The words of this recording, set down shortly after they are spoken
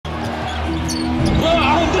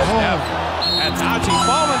And Naji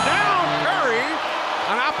falling down. Curry,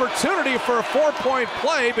 an opportunity for a 4-point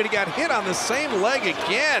play, but he got hit on the same leg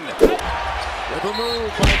again. With a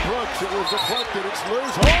move by Brooks, it was deflected. It's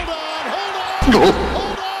loose. Hold on, hold on,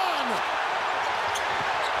 hold on.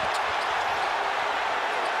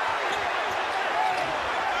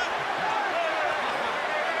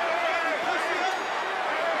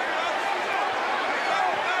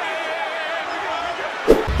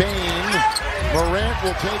 Morant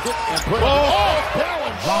will take it and put it off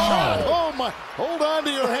balance shot. Oh my, hold on to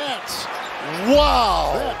your hats.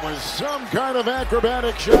 Wow. That was some kind of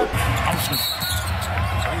acrobatic shot. Osman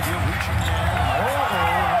reaching down.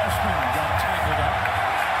 Osman got tangled up.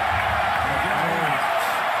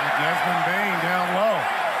 Desmond Bain down low.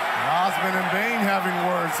 Osman and Bain having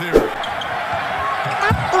words here.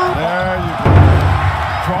 There you go.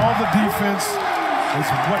 Draw the defense. It's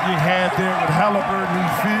what you had there with Halliburton in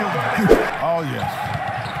field. Oh, yes.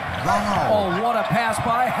 Oh, what a pass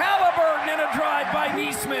by Halliburton and a drive by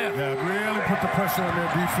Neesmith. Yeah, really put the pressure on their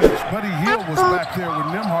defense. Buddy Hill was back there with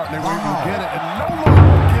Nembhard, and they were able to get it. And no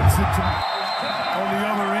longer gets it to on the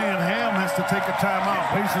other end. Ham has to take a timeout.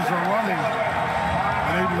 Pacers are running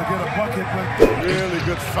and able to get a bucket, but really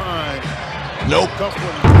good find. Nope.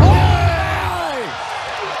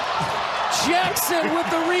 Jackson with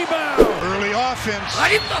the rebound. Early offense.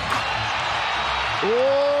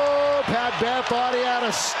 Oh, Pat Bev thought he had a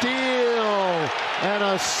steal and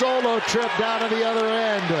a solo trip down to the other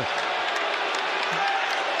end.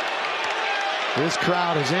 This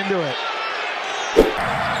crowd is into it.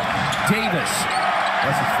 Davis.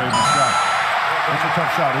 That's his favorite shot. That's a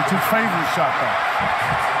tough shot. It's his favorite shot,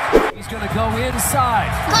 though. He's going to go inside.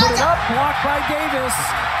 Put it up, blocked by Davis.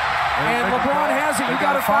 And LeBron has it. You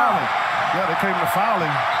got to foul. Yeah, they came to foul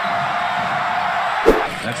him.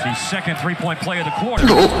 That's the second three-point play of the quarter.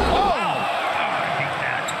 Oh!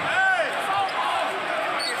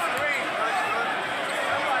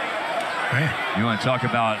 You want to talk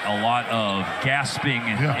about a lot of gasping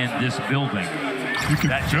in this building. You can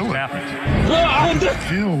that feel just it. happened.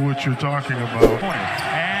 Feel what you're talking about.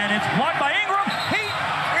 And it's blocked by Ingram. He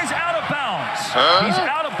is out of bounds. He's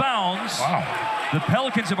out of bounds. Wow. The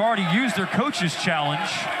Pelicans have already used their coach's challenge.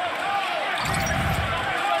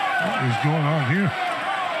 What is going on here?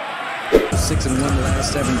 6-1 the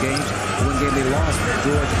last 7 games. One game they lost.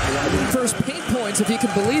 First paint points, if you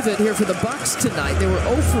can believe it, here for the Bucks tonight. They were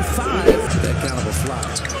 0 for 5. That kind of a flop.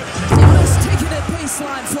 Giannis taking it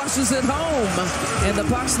baseline, flushes it home, and the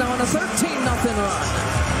Bucks now on a 13-0 run.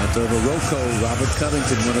 That's over Rocco. Robert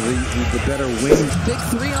Covington, one of the better wings. Big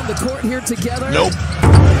 3 on the court here together. Nope.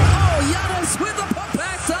 Oh, Giannis with a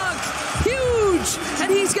putback dunk. Huge,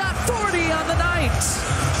 and he's got 40 on the night.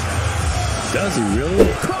 Does he really?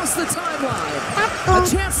 Across the timeline. A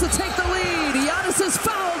chance to take the lead. Giannis is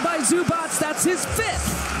fouled by Zubac. That's his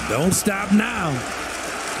 5th. Don't stop now.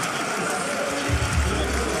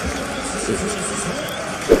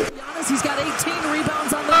 Giannis, he's got 18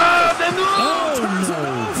 rebounds on the night. Turns it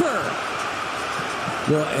over.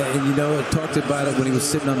 Well, and you know, I talked about it when he was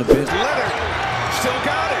sitting on the bench. Leonard still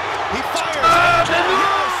got it. He fires.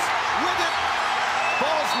 Yes, with it.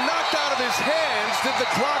 Ball's knocked out of his hands. Did the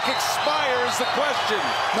clock expire is the question.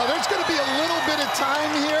 Now, there's going to be a little bit of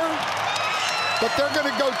time here, but they're going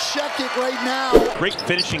to go check it right now. Great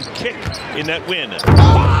finishing kick in that win.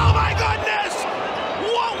 Oh, my goodness!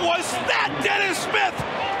 What was that, Dennis Smith?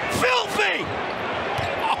 Filthy!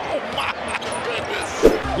 Oh, my goodness.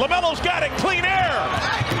 LaMelo's got it. Clean air.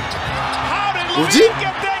 How did LaMelo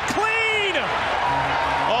get that clean?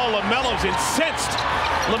 Oh, LaMelo's incensed.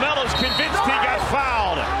 LaMelo's convinced he got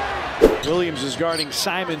fouled. Williams is guarding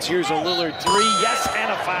Simons. Here's a Lillard 3. Yes,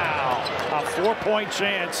 and a foul. A 4-point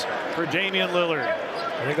chance for Damian Lillard.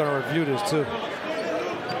 They're going to review this, too.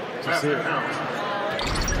 Let's see it.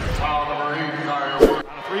 On a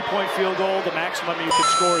 3-point field goal, the maximum you can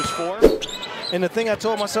score is 4. And the thing I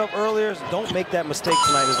told myself earlier is don't make that mistake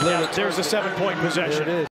tonight. Yeah, there's a 7-point possession. There it is.